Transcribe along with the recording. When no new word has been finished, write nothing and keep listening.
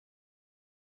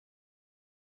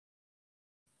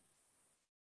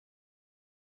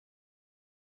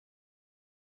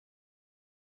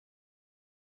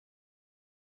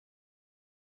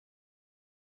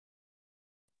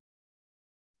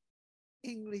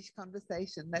English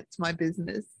conversation. That's my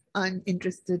business. I'm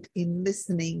interested in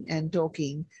listening and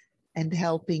talking and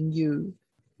helping you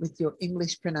with your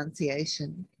English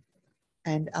pronunciation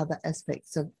and other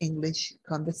aspects of English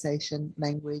conversation,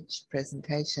 language,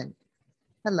 presentation.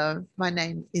 Hello, my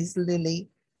name is Lily.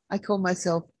 I call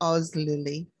myself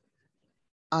Ozlilly.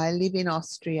 I live in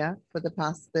Austria for the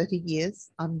past 30 years.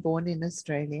 I'm born in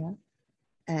Australia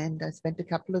and I spent a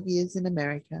couple of years in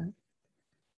America.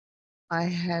 I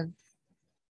have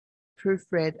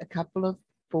proofread a couple of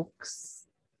books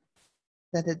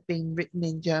that had been written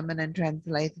in German and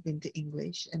translated into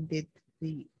English and did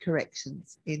the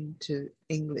corrections into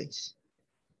English.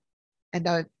 And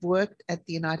I've worked at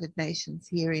the United Nations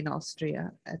here in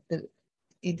Austria at the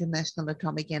International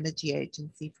Atomic Energy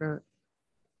Agency for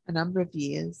a number of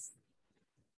years,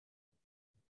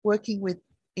 working with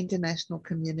international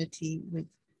community, with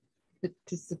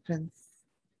participants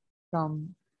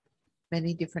from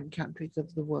many different countries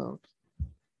of the world.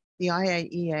 The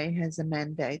IAEA has a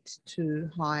mandate to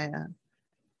hire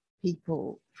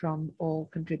people from all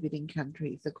contributing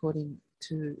countries according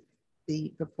to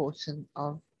the proportion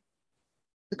of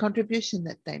the contribution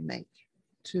that they make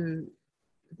to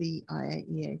the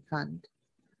IAEA fund.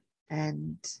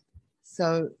 And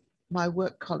so my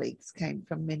work colleagues came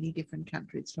from many different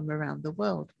countries from around the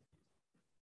world.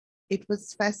 It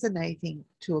was fascinating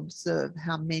to observe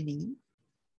how many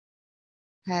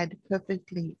had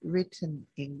perfectly written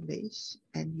English,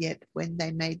 and yet when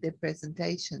they made their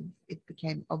presentations, it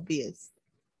became obvious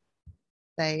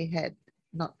they had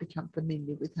not become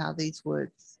familiar with how these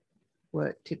words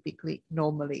were typically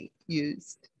normally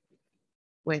used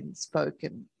when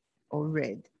spoken or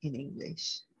read in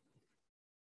English.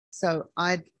 So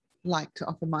I'd like to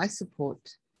offer my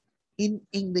support in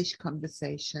English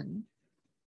conversation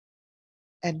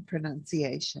and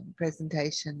pronunciation,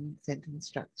 presentation, sentence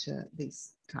structure,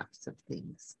 these types of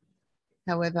things.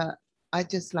 However, I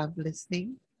just love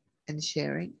listening and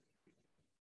sharing.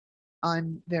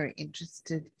 I'm very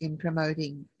interested in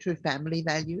promoting true family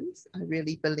values. I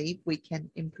really believe we can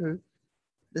improve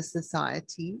the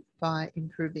society by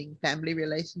improving family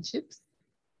relationships,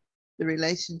 the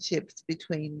relationships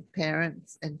between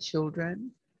parents and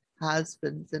children,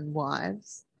 husbands and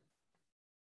wives,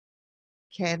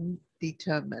 can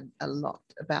determine a lot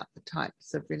about the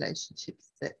types of relationships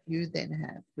that you then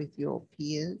have with your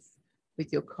peers,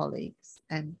 with your colleagues,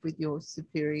 and with your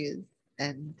superiors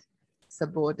and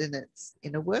subordinates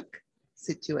in a work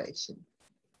situation.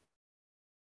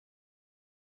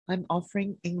 I'm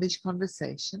offering English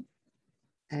conversation,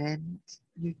 and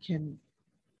you can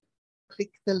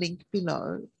click the link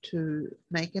below to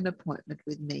make an appointment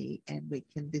with me and we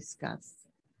can discuss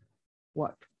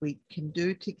what we can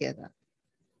do together.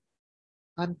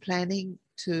 I'm planning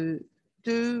to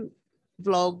do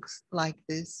vlogs like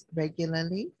this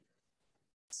regularly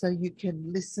so you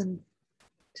can listen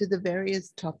to the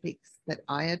various topics that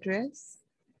I address,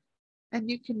 and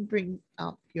you can bring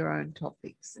up your own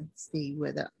topics and see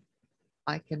whether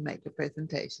I can make a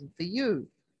presentation for you.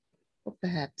 Or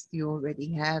perhaps you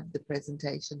already have the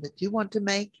presentation that you want to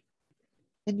make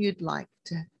and you'd like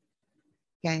to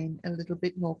gain a little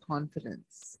bit more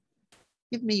confidence.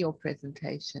 Give me your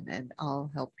presentation and I'll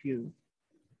help you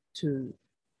to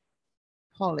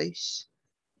polish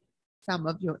some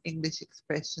of your English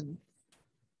expressions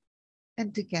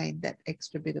and to gain that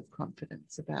extra bit of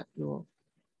confidence about your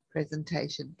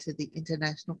presentation to the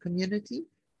international community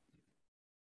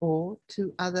or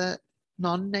to other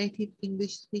non-native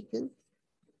English speakers,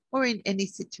 or in any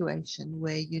situation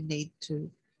where you need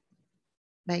to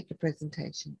make a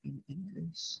presentation in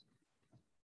English.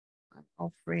 I'm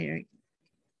offering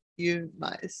you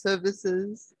my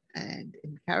services and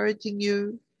encouraging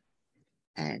you,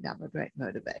 and I'm a great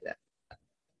motivator.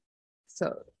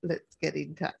 So let's get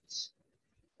in touch.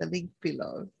 The link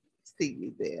below. See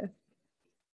you there.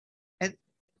 And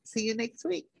see you next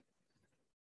week.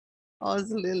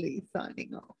 Ozlilly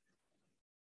signing off.